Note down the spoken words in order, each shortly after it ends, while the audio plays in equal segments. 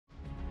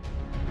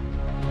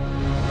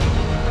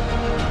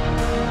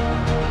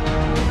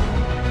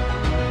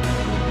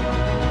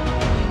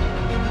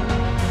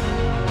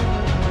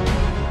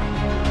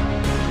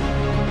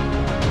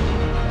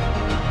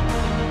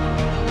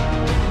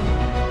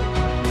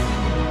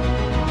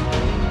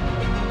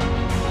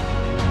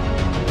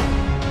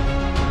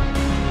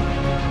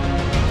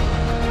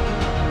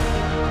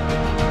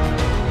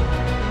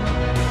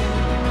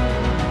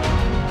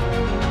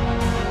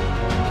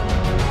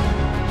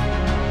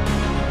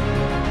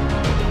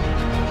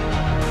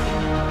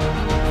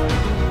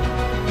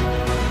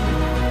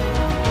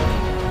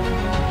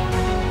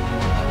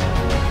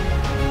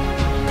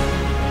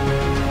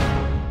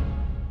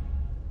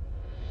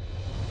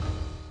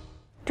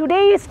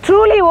is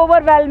truly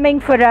overwhelming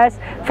for us.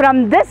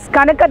 From this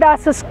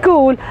Kanakadasa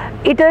school,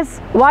 it is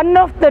one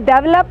of the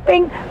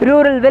developing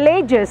rural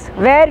villages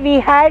where we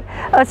had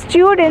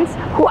students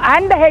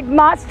and the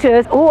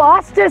headmasters who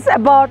asked us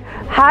about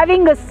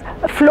having a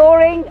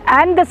flooring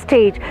and the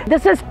stage.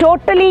 This is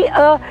totally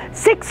a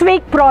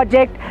 6-week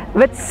project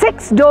with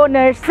 6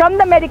 donors from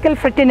the medical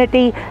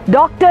fraternity,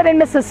 Dr.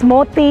 and Mrs.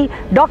 Moti,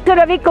 Dr.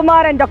 Ravi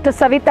Kumar and Dr.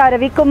 Savita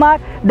Ravi Kumar,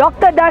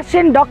 Dr.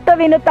 Darshan, Dr.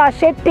 Vinuta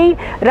Shetty,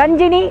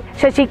 Ranjini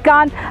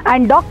Shashikant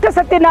and Dr.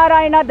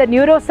 Satyanarayana, the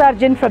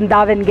neurosurgeon from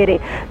Davangere.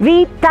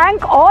 We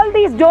thank all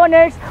these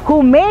donors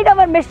who made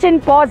our mission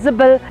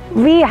possible.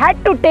 We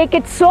had to take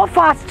it so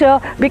faster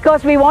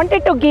because we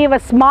wanted to give a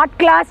smart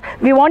class,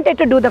 we wanted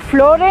to do the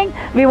flooring,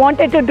 we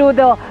wanted to do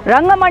the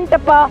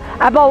Rangamantapa.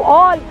 Above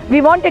all,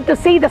 we wanted to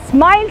see the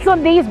smiles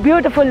on these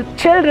beautiful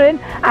children,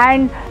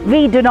 and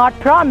we do not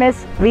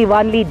promise, we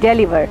only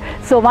deliver.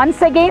 So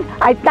once again,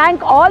 I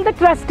thank all the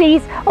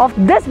trustees of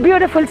this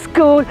beautiful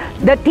school,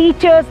 the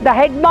teachers, the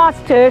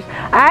headmasters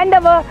and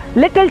our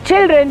little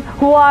children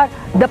who are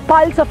the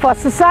pulse of our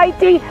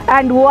society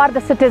and who are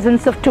the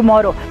citizens of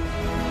tomorrow.